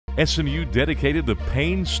SMU dedicated the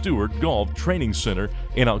Payne Stewart Golf Training Center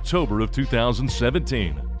in October of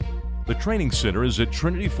 2017. The training center is at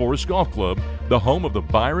Trinity Forest Golf Club, the home of the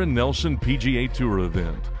Byron Nelson PGA Tour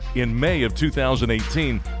event. In May of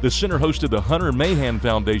 2018, the center hosted the Hunter Mahan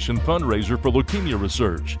Foundation fundraiser for leukemia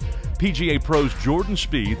research. PGA pros Jordan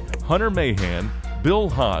Spieth, Hunter Mahan, Bill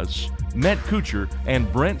Haas, Matt Kuchar,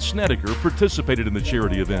 and Brent Snedeker participated in the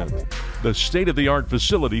charity event. The state-of-the-art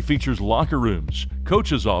facility features locker rooms,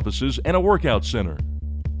 coaches' offices, and a workout center.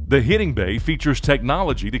 The hitting bay features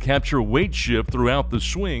technology to capture weight shift throughout the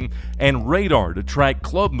swing and radar to track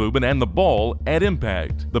club movement and the ball at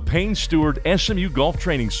impact. The Payne Stewart SMU Golf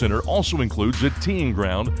Training Center also includes a teeing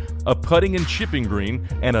ground, a putting and chipping green,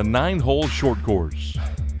 and a 9-hole short course.